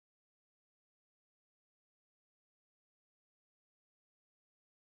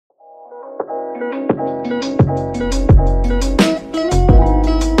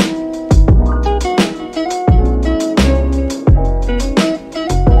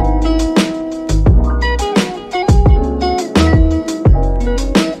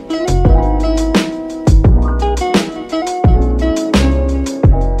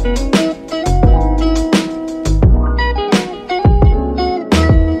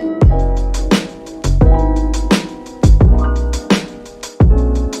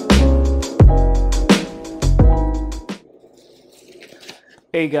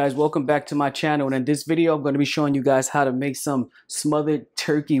Hey guys, welcome back to my channel, and in this video I'm going to be showing you guys how to make some smothered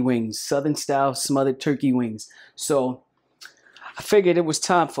turkey wings, southern style smothered turkey wings. So I figured it was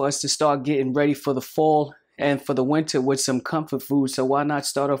time for us to start getting ready for the fall and for the winter with some comfort food. So why not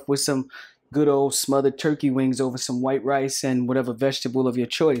start off with some good old smothered turkey wings over some white rice and whatever vegetable of your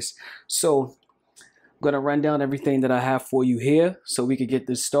choice. So I'm going to run down everything that I have for you here so we could get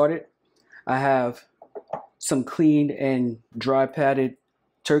this started. I have some cleaned and dry patted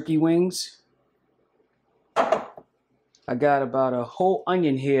turkey wings. I got about a whole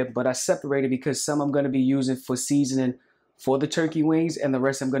onion here, but I separated because some I'm going to be using for seasoning for the turkey wings and the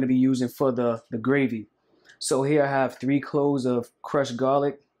rest I'm going to be using for the gravy. So here I have 3 cloves of crushed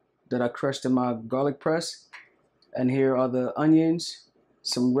garlic that I crushed in my garlic press, and here are the onions,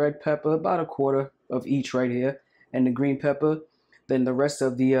 some red pepper, about a quarter of each right here, and the green pepper, then the rest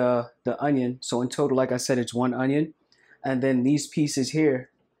of the onion. So in total, like I said, it's 1 onion. And then these pieces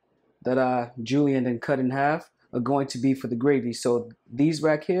here that I julienned and cut in half are going to be for the gravy. So these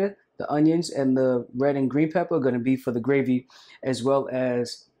right here, the onions and the red and green pepper, are going to be for the gravy, as well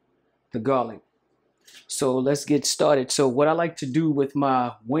as the garlic. So let's get started. So what I like to do with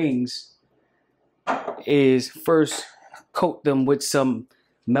my wings is first coat them with some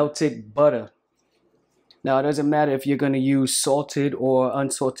melted butter. Now it doesn't matter if you're going to use salted or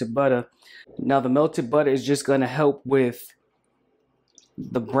unsalted butter. Now the melted butter is just going to help with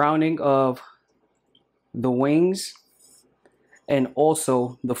the browning of the wings and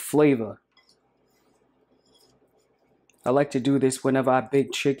also the flavor. I like to do this whenever I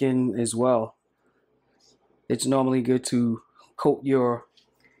bake chicken as well. It's normally good to coat your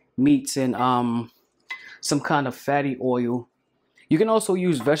meats in some kind of fatty oil. You can also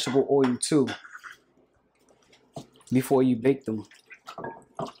use vegetable oil too before you bake them.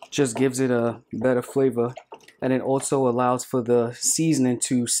 Just gives it a better flavor, and it also allows for the seasoning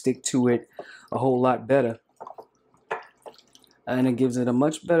to stick to it a whole lot better, and it gives it a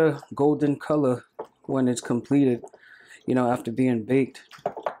much better golden color when it's completed, you know, after being baked.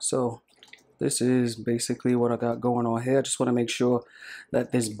 So this is basically what I got going on here. I just want to make sure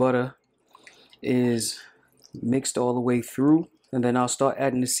that this butter is mixed all the way through, and then I'll start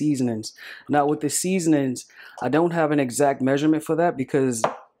adding the seasonings. Now with the seasonings, I don't have an exact measurement for that because,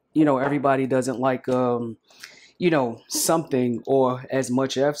 you know, everybody doesn't like, you know, something or as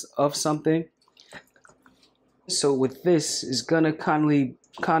much of something. So with this, it's gonna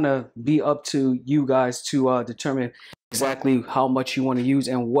kind of be up to you guys to determine exactly how much you want to use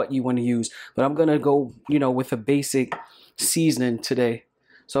and what you want to use. But I'm gonna go, you know, with a basic seasoning today.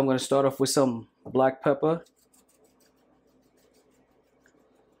 So I'm gonna start off with some black pepper.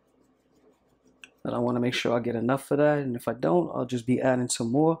 And I want to make sure I get enough for that, and if I don't, I'll just be adding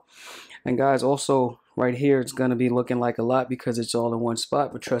some more. And guys, also right here, it's going to be looking like a lot because it's all in one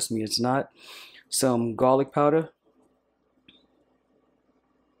spot, but trust me, it's not. Some garlic powder.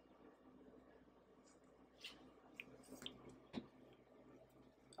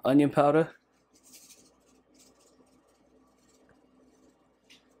 Onion powder.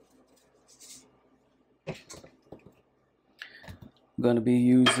 I'm going to be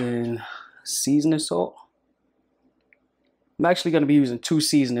using seasoning salt. I'm actually going to be using 2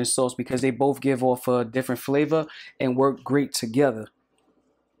 seasoning salts because they both give off a different flavor and work great together.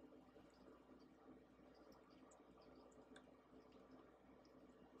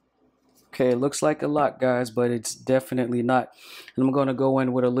 Okay, it looks like a lot, guys, but it's definitely not. And I'm going to go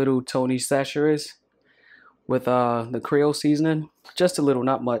in with a little Smothered with the Creole seasoning. Just a little,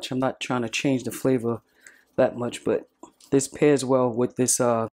 not much. I'm not trying to change the flavor that much, but this pairs well with this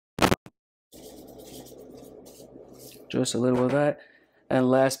just a little of that.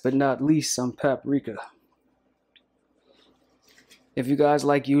 And last but not least, some paprika. If you guys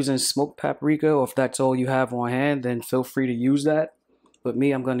like using smoked paprika, or if that's all you have on hand, then feel free to use that. But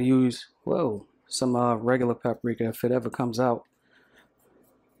me, I'm going to use, some regular paprika if it ever comes out.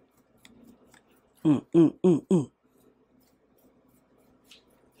 Okay,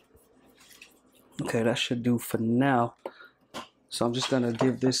 that should do for now. So I'm just going to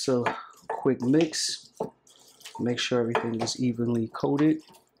give this a quick mix. Make sure everything is evenly coated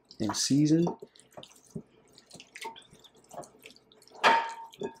and season.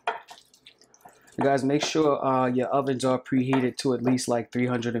 You guys, make sure your ovens are preheated to at least like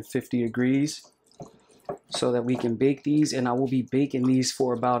 350 degrees so that we can bake these. And I will be baking these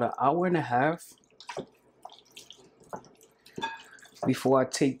for about an hour and a half before I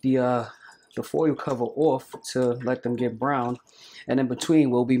take the foil cover off to let them get brown. And in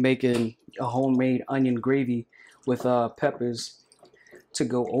between, we'll be making a homemade onion gravy with peppers to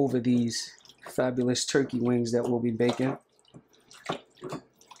go over these fabulous turkey wings that we'll be baking.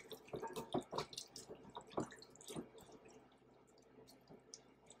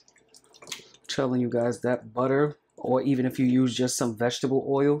 Telling you guys that butter, or even if you use just some vegetable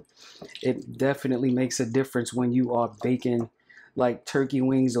oil, it definitely makes a difference when you are baking like turkey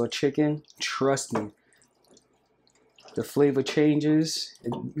wings or chicken. Trust me, the flavor changes.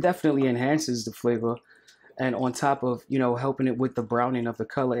 It definitely enhances the flavor, and on top of, you know, helping it with the browning of the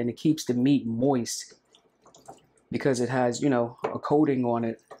color, and it keeps the meat moist because it has, you know, a coating on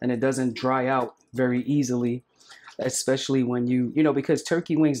it, and it doesn't dry out very easily, especially when you know, because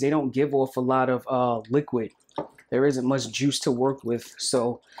turkey wings, they don't give off a lot of liquid. There isn't much juice to work with.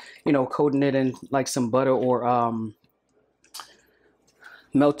 So, you know, coating it in like some butter or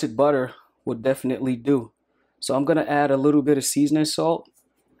melted butter would definitely do. So I'm gonna add a little bit of seasoning salt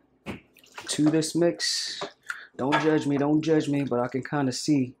to this mix. Don't judge me, but I can kind of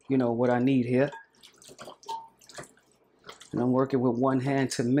see, you know, what I need here. And I'm working with one hand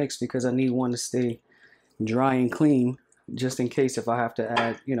to mix because I need one to stay dry and clean, just in case if I have to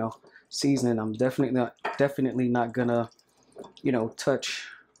add, you know, seasoning. I'm definitely not gonna, you know, touch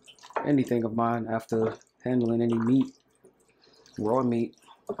anything of mine after handling any meat, raw meat.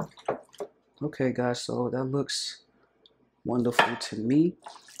 Okay guys, so that looks wonderful to me.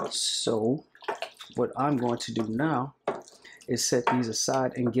 So what I'm going to do now is set these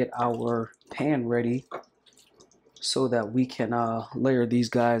aside and get our pan ready so that we can layer these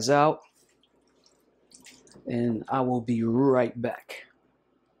guys out. And I will be right back.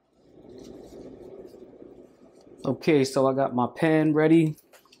 Okay, so I got my pan ready,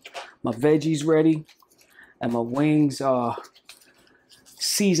 my veggies ready, and my wings are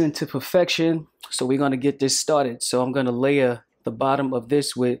seasoned to perfection. So we're gonna get this started. So I'm gonna layer the bottom of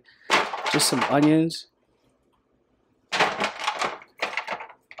this with just some onions,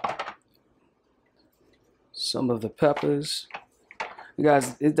 some of the peppers. You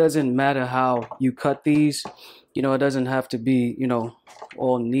guys, it doesn't matter how you cut these. You know, it doesn't have to be, you know,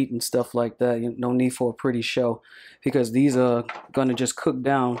 all neat and stuff like that. No need for a pretty show, because these are gonna just cook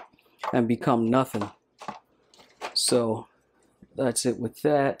down and become nothing. So that's it with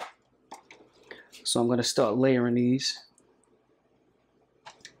that. So I'm gonna start layering these.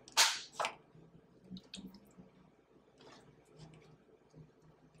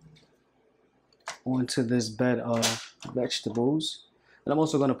 Onto this bed of vegetables. And I'm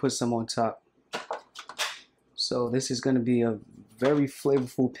also gonna put some on top. So this is gonna be a very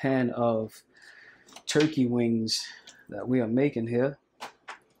flavorful pan of turkey wings that we are making here.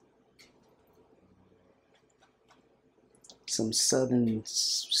 Some southern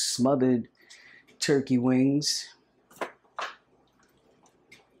smothered turkey wings. I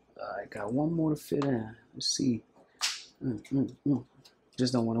got one more to fit in. Let's see.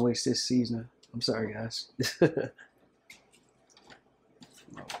 Just don't want to waste this seasoning. I'm sorry, guys.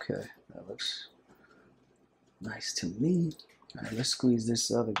 Okay, that looks nice to me. All right, let's squeeze this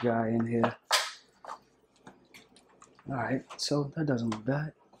other guy in here. All right, so that doesn't look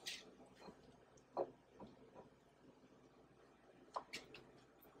bad.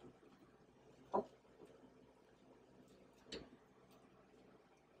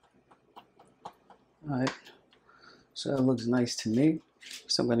 All right, so that looks nice to me.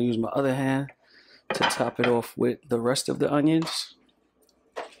 So I'm gonna use my other hand to top it off with the rest of the onions.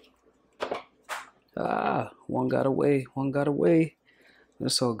 One got away, one got away.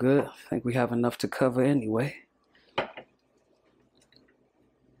 That's all good. I think we have enough to cover anyway.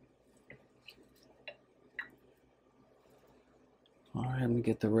 All right, let me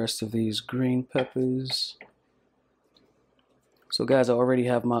get the rest of these green peppers. So guys, I already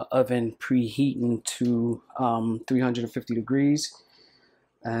have my oven preheating to 350 degrees.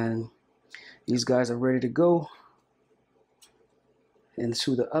 And these guys are ready to go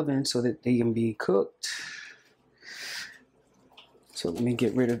into the oven so that they can be cooked. So let me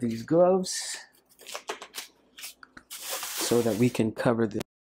get rid of these gloves so that we can cover this.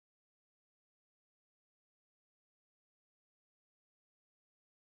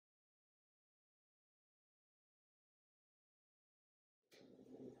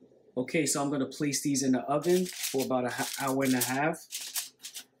 Okay, so I'm gonna place these in the oven for about an hour and a half.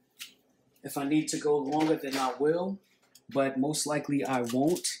 If I need to go longer, then I will, but most likely I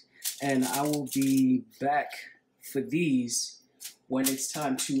won't. And I will be back for these when it's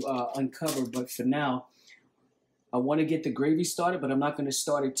time to uncover. But for now, I want to get the gravy started, but I'm not going to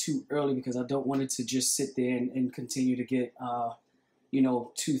start it too early because I don't want it to just sit there and continue to get,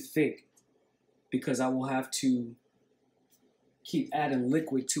 too thick, because I will have to keep adding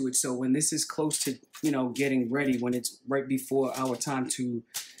liquid to it. So when this is close to, getting ready, when it's right before our time to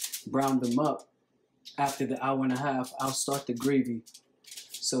brown them up, after the hour and a half, I'll start the gravy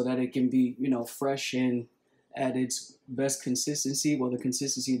so that it can be, fresh and at its best consistency, well, the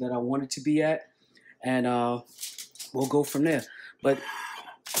consistency that I want it to be at, and we'll go from there. But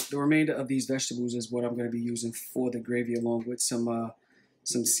the remainder of these vegetables is what I'm going to be using for the gravy, along with some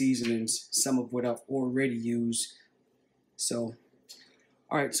seasonings, some of what I've already used. So,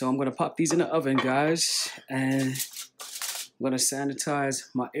 all right, so I'm going to pop these in the oven, guys, and I'm going to sanitize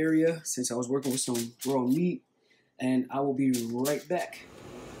my area since I was working with some raw meat, and I will be right back.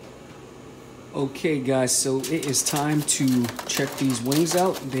 Okay, guys, so it is time to check these wings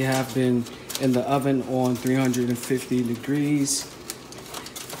out. They have been in the oven on 350 degrees,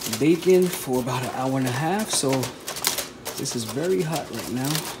 baking for about an hour and a half. So this is very hot right now.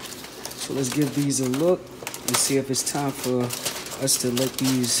 So let's give these a look and see if it's time for us to let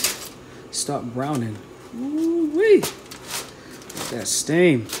these start browning. Ooh-wee! Look at that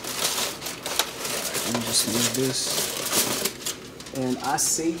steam. Let me just move this. And I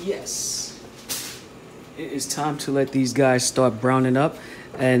say yes. It is time to let these guys start browning up,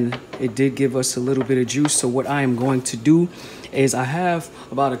 and it did give us a little bit of juice. So what I am going to do is I have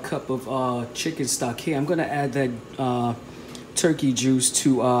about a cup of chicken stock here. I'm going to add that turkey juice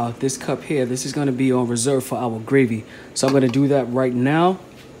to this cup here. This is going to be on reserve for our gravy. So I'm going to do that right now,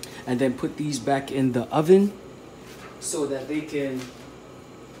 and then put these back in the oven so that they can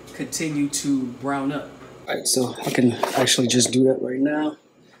continue to brown up. All right, so I can actually just do that right now.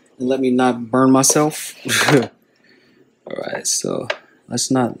 And let me not burn myself. All right, so let's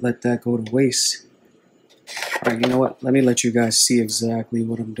not let that go to waste. All right, you know what? Let me let you guys see exactly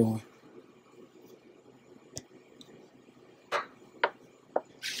what I'm doing.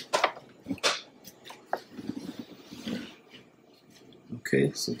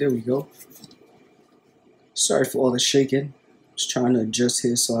 Okay, so there we go. Sorry for all the shaking. Just trying to adjust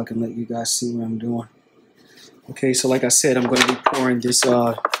here so I can let you guys see what I'm doing. Okay, so like I said, I'm going to be pouring this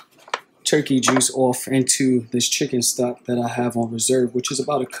turkey juice off into this chicken stock that I have on reserve, which is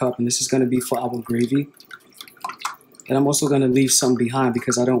about a cup, and this is going to be for our gravy. And I'm also going to leave some behind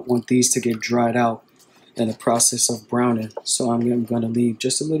because I don't want these to get dried out in the process of browning. So I'm going to leave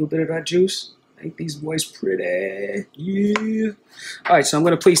just a little bit of that juice. Ain't these boys pretty? Yeah. All right, so I'm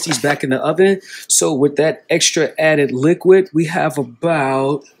going to place these back in the oven. So with that extra added liquid, we have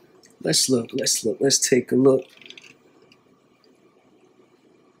about, let's take a look.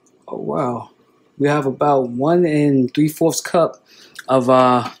 Oh, wow. We have about 1 3/4 cup of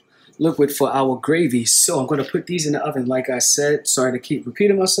liquid for our gravy. So I'm going to put these in the oven, like I said. Sorry to keep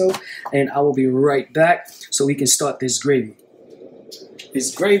repeating myself. And I will be right back so we can start this gravy.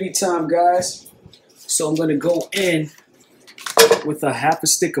 It's gravy time, guys. So I'm going to go in with a half a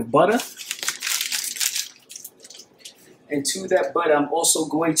stick of butter. And to that butter, I'm also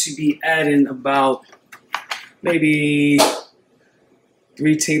going to be adding about maybe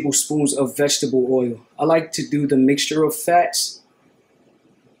 3 tablespoons of vegetable oil. I like to do the mixture of fats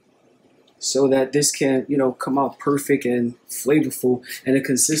so that this can, come out perfect and flavorful, and the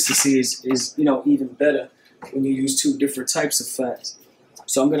consistency is even better when you use 2 different types of fats.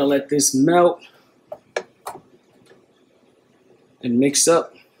 So I'm going to let this melt and mix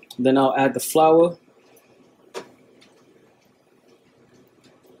up. Then I'll add the flour.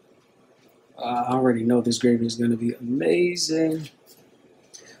 I already know this gravy is going to be amazing.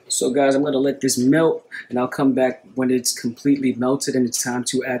 So guys, I'm going to let this melt, and I'll come back when it's completely melted and it's time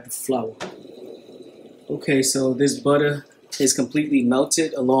to add the flour. Okay, so this butter is completely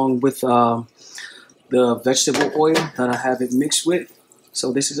melted along with the vegetable oil that I have it mixed with.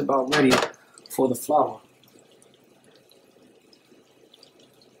 So this is about ready for the flour.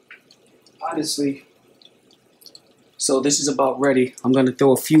 Honestly, so this is about ready. I'm going to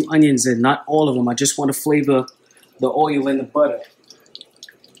throw a few onions in, not all of them. I just want to flavor the oil and the butter.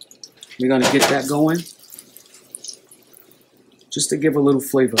 We're going to get that going just to give a little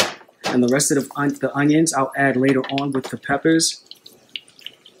flavor. And the rest of the onions I'll add later on with the peppers.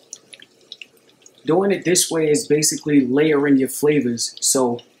 Doing it this way is basically layering your flavors,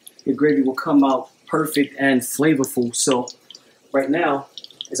 so your gravy will come out perfect and flavorful. So right now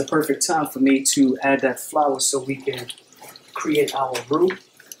is a perfect time for me to add that flour so we can create our roux.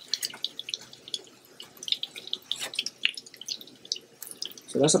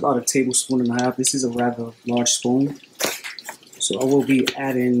 So that's about a tablespoon and a half. This is a rather large spoon. So I will be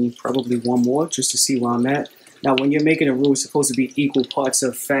adding probably one more just to see where I'm at. Now, when you're making a roux, it's supposed to be equal parts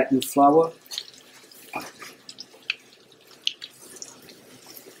of fat and flour.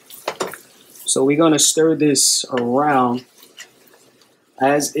 So we're going to stir this around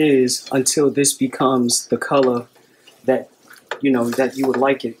as is until this becomes the color that that you would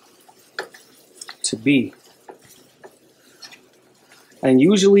like it to be. And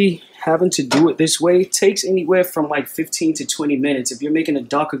usually having to do it this way takes anywhere from like 15 to 20 minutes. If you're making a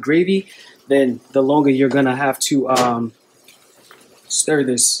darker gravy, then the longer you're gonna have to stir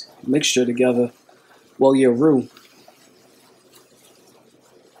this mixture together while you're roux.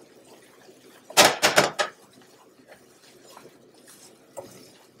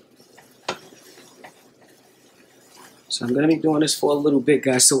 So I'm gonna be doing this for a little bit,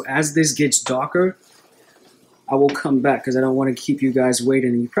 guys. So as this gets darker, I will come back because I don't want to keep you guys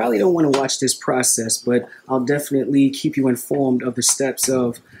waiting. And you probably don't want to watch this process, but I'll definitely keep you informed of the steps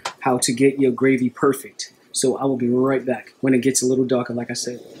of how to get your gravy perfect. So I will be right back when it gets a little darker, like I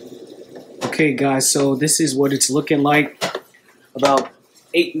said. Okay, guys, so this is what it's looking like about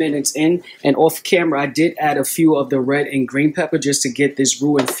 8 minutes in. And off camera, I did add a few of the red and green pepper just to get this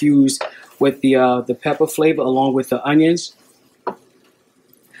roux infused with the pepper flavor along with the onions.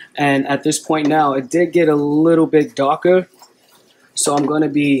 And at this point now, it did get a little bit darker. So I'm going to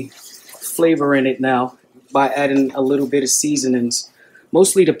be flavoring it now by adding a little bit of seasonings.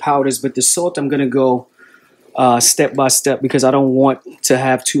 Mostly the powders, but the salt I'm going to go step by step because I don't want to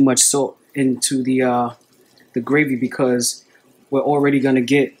have too much salt into the gravy because we're already going to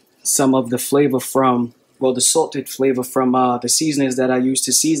get some of the flavor from, well, the salted flavor from the seasonings that I use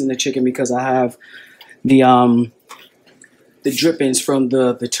to season the chicken because I have the drippings from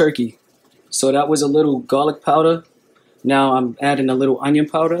the turkey. So that was a little garlic powder. Now I'm adding a little onion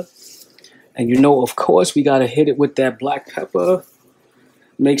powder. And of course, we got to hit it with that black pepper.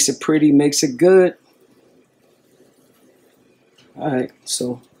 Makes it pretty, makes it good. All right,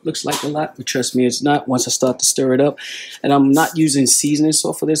 so looks like a lot, but trust me, it's not once I start to stir it up. And I'm not using seasoning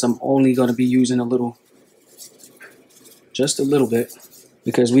salt for this. I'm only going to be using a little, just a little bit,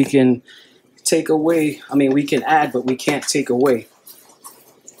 because we can take away, we can add, but we can't take away.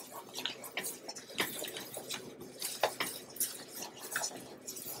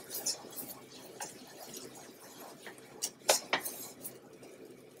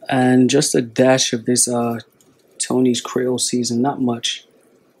 And just a dash of this Tony's Creole season, not much,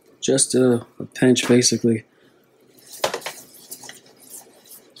 just a pinch basically.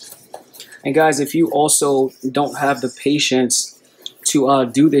 And guys, if you also don't have the patience to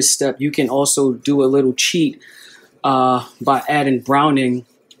do this step, you can also do a little cheat by adding browning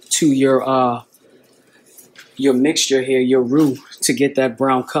to your mixture here, your roux, to get that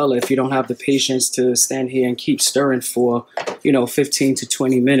brown color. If you don't have the patience to stand here and keep stirring for 15 to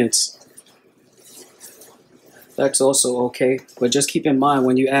 20 minutes, that's also okay. But just keep in mind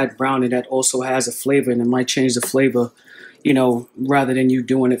when you add browning, that also has a flavor and it might change the flavor, rather than you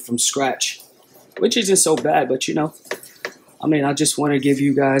doing it from scratch, which isn't so bad. But I just want to give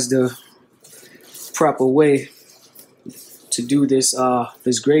you guys the proper way to do this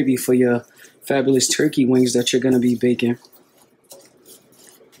this gravy for your fabulous turkey wings that you're going to be baking.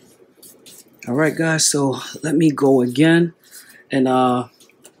 All right, guys, so let me go again and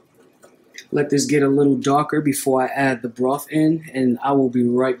let this get a little darker before I add the broth in, and I will be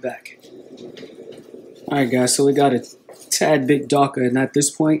right back. All right, guys, so we got a tad bit darker, and at this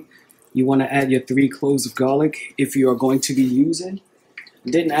point, you want to add your 3 cloves of garlic if you are going to be using. I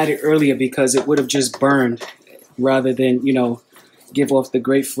didn't add it earlier because it would have just burned rather than, give off the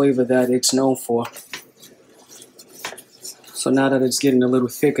great flavor that it's known for. So now that it's getting a little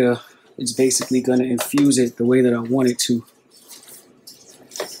thicker, it's basically going to infuse it the way that I want it to.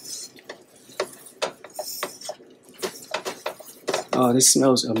 Oh, this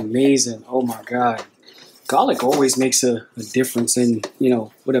smells amazing. Oh my God. Garlic always makes a difference in,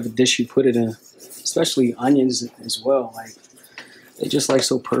 whatever dish you put it in, especially onions as well. Like, they just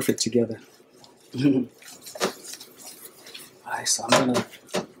so perfect together. All right, so I'm gonna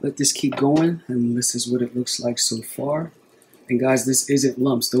let this keep going, and this is what it looks like so far. And guys, this isn't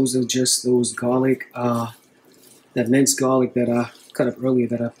lumps. Those are just those garlic, that minced garlic that I cut up earlier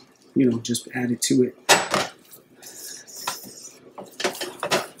that I, just added to it.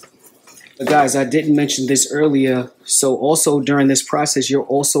 But guys, I didn't mention this earlier. So also during this process, you're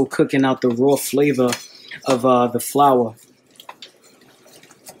also cooking out the raw flavor of the flour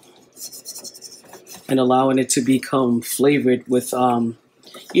and allowing it to become flavored with,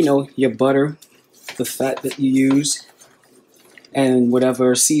 your butter, the fat that you use. and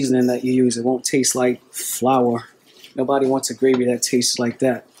whatever seasoning that you use. It won't taste like flour. Nobody wants a gravy that tastes like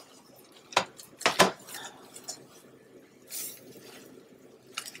that.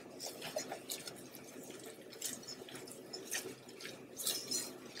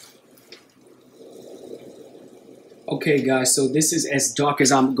 Okay guys, so this is as dark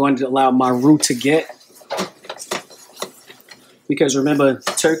as I'm going to allow my roux to get. Because remember,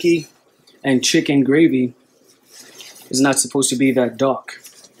 turkey and chicken gravy is not supposed to be that dark.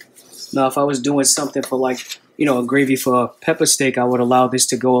 Now if I was doing something for like, you know, a gravy for a pepper steak, I would allow this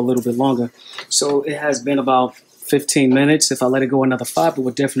to go a little bit longer. So it has been about 15 minutes. If I let it go another 5, it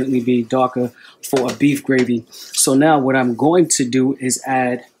would definitely be darker for a beef gravy. So now what I'm going to do is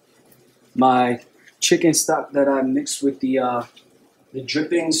add my chicken stock that I mixed with the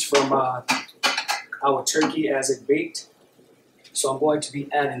drippings from our turkey as it baked. So I'm going to be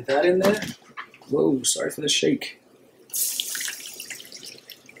adding that in there. Whoa, sorry for the shake.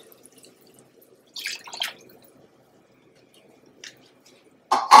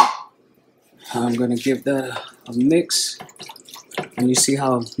 I'm gonna give that a mix, and you see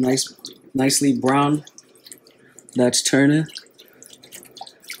how nicely brown that's turning.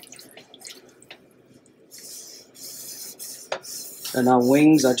 And our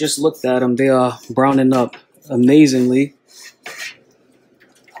wings, I just looked at them, they are browning up amazingly.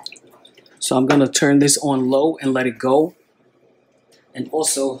 So I'm gonna turn this on low and let it go. And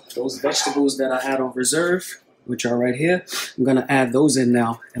also those vegetables that I had on reserve, which are right here, I'm gonna add those in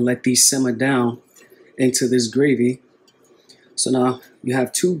now and let these simmer down into this gravy. So now you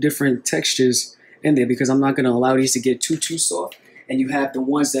have 2 different textures in there because I'm not gonna allow these to get too soft. And you have the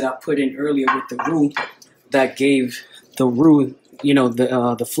ones that I put in earlier with the roux that gave the roux, you know,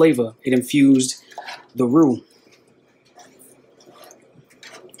 the flavor. It infused the roux.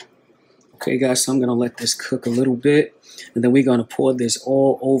 Okay guys, so I'm gonna let this cook a little bit, and then we're gonna pour this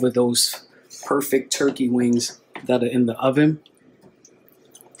all over those perfect turkey wings that are in the oven.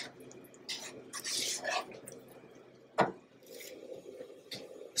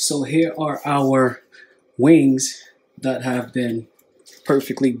 So here are our wings that have been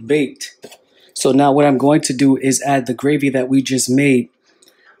perfectly baked. So now what I'm going to do is add the gravy that we just made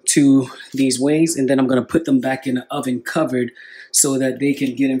to these wings, and then I'm going to put them back in the oven covered so that they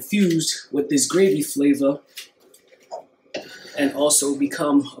can get infused with this gravy flavor and also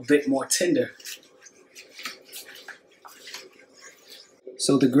become a bit more tender.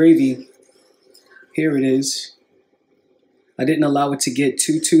 So the gravy, here it is. I didn't allow it to get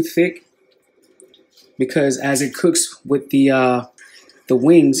too thick because as it cooks with the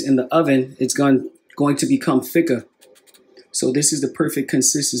wings in the oven, it's going to become thicker. So this is the perfect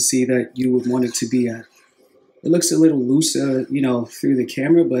consistency that you would want it to be at. It looks a little looser, you know, through the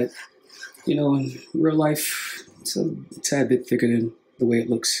camera, but, you know, in real life, it's a tad bit thicker than the way it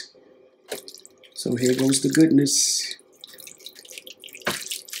looks. So here goes the goodness.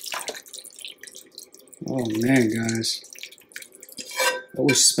 Oh man, guys. I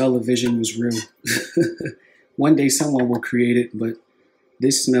wish smell-o-vision was real. One day someone will create it, but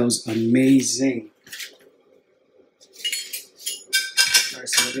this smells amazing. Alright,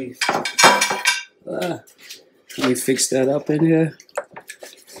 so let me fix that up in here.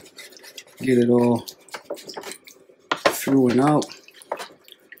 Get it all through and out.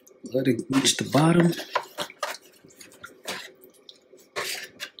 Let it reach the bottom.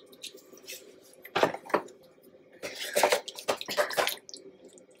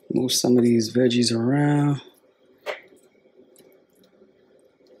 Move some of these veggies around.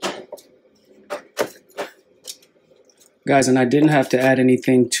 Guys, and I didn't have to add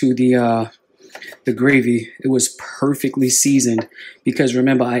anything to the gravy. It was perfectly seasoned because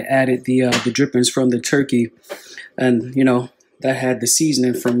remember I added the drippings from the turkey, and you know that had the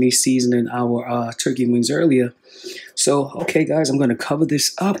seasoning from me seasoning our turkey wings earlier. So okay guys, I'm gonna cover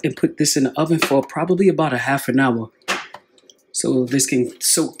this up and put this in the oven for probably about a half an hour. So this can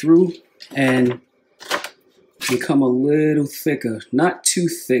soak through and become a little thicker, not too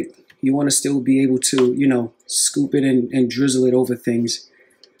thick. You want to still be able to, you know, scoop it and drizzle it over things.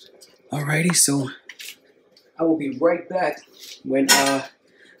 Alrighty, so I will be right back when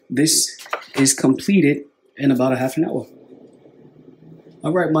this is completed in about a half an hour.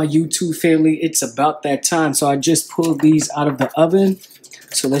 Alright, my YouTube family, it's about that time. So I just pulled these out of the oven.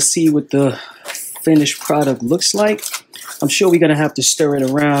 So let's see what the finished product looks like. I'm sure we're gonna have to stir it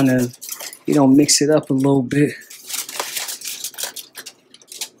around and, you know, mix it up a little bit.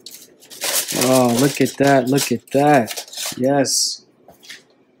 Oh, look at that, look at that. Yes.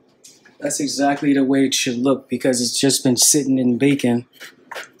 That's exactly the way it should look because it's just been sitting in bacon.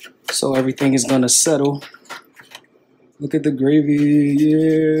 So everything is gonna settle Look at the gravy,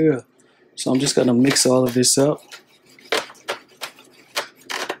 yeah. So I'm just gonna mix all of this up.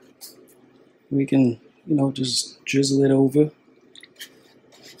 We can, you know, just drizzle it over.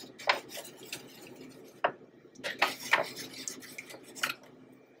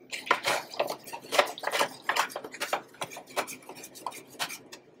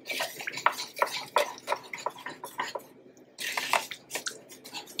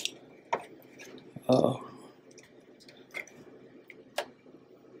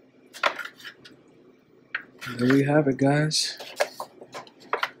 There we have it, guys.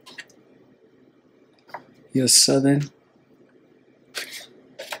 Your Southern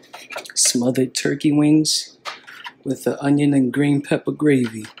smothered turkey wings with the onion and green pepper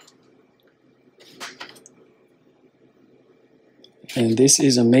gravy. And this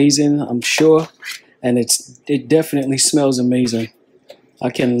is amazing, I'm sure. And it definitely smells amazing.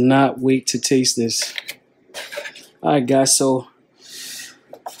 I cannot wait to taste this. All right, guys, so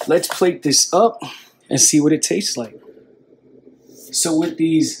let's plate this up and see what it tastes like. So with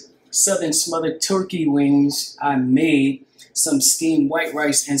these Southern smothered turkey wings, I made some steamed white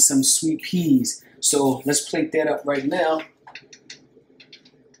rice and some sweet peas. So let's plate that up right now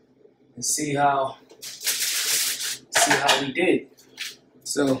and see how we did.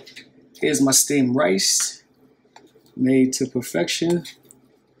 So here's my steamed rice, made to perfection.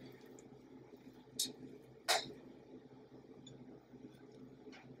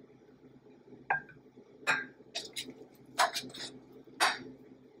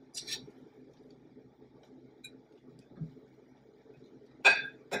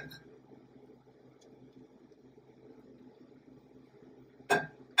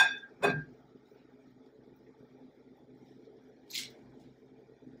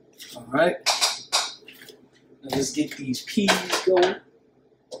 All right, now let's get these peas going.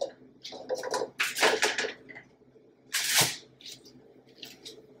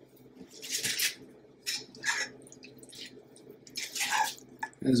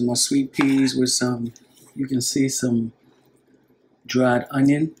 There's my sweet peas with some, you can see some dried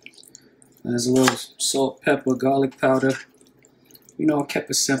onion. There's a little salt, pepper, garlic powder. You know, I kept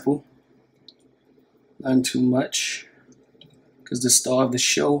it simple, not too much, because the star of the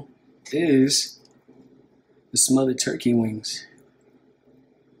show is the smothered turkey wings.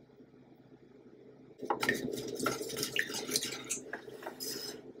 All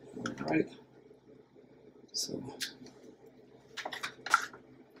right, so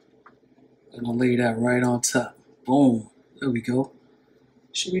I'm gonna lay that right on top. Boom, there we go.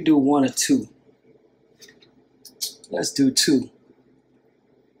 Should we do one or two? Let's do two.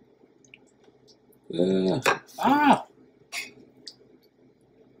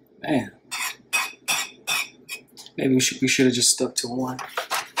 Man. Maybe we should have just stuck to one.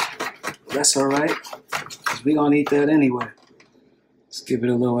 That's all right, because we're gonna eat that anyway. Let's give it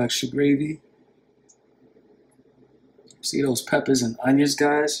a little extra gravy. See those peppers and onions,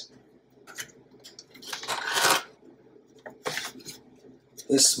 guys?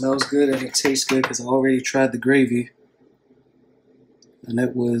 This smells good and it tastes good because I already tried the gravy. And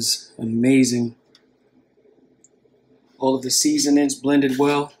it was amazing. All of the seasonings blended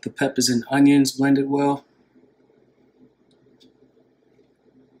well. The peppers and onions blended well.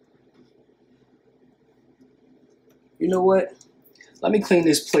 You know what? Let me clean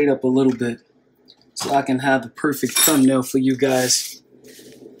this plate up a little bit so I can have the perfect thumbnail for you guys.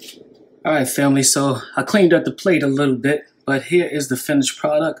 All right, family, so I cleaned up the plate a little bit, but here is the finished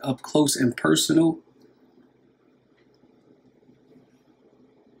product up close and personal.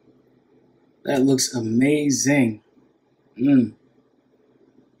 That looks amazing. All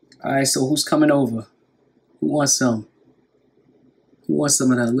right, so who's coming over? Who wants some? Who wants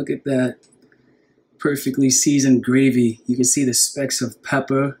some of that? Look at that perfectly seasoned gravy. You can see the specks of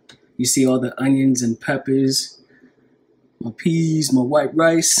pepper. You see all the onions and peppers. My peas, my white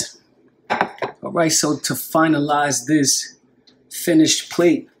rice. All right, so to finalize this finished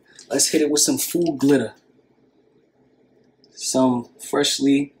plate, let's hit it with some food glitter. Some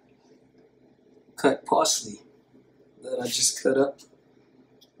freshly cut parsley that I just cut up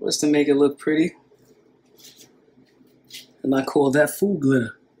just to make it look pretty. And I call that food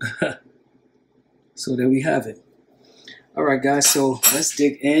glitter. So there we have it. All right, guys, so let's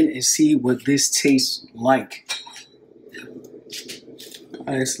dig in and see what this tastes like.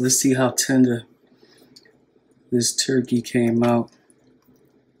 All right, so let's see how tender this turkey came out.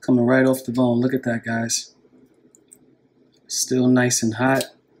 Coming right off the bone. Look at that, guys. Still nice and hot.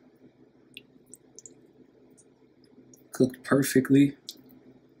 Cooked perfectly.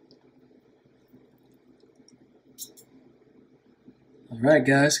 All right,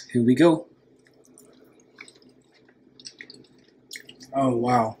 guys, here we go. Oh,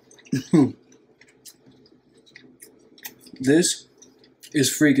 wow. This is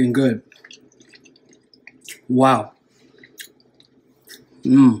freaking good. Wow.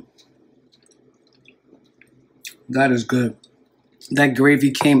 That is good. That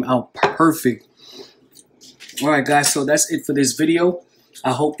gravy came out perfect. All right, guys, so that's it for this video.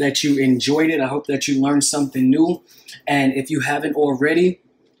 I hope that you enjoyed it. I hope that you learned something new. And if you haven't already,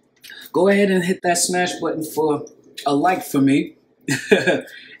 go ahead and hit that smash button for a like for me.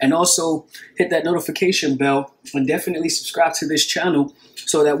 And also hit that notification bell and definitely subscribe to this channel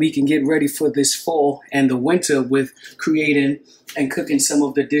so that we can get ready for this fall and the winter with creating and cooking some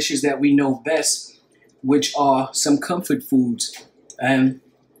of the dishes that we know best, which are some comfort foods. And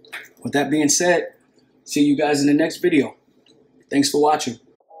with that being said, see you guys in the next video. Thanks for watching.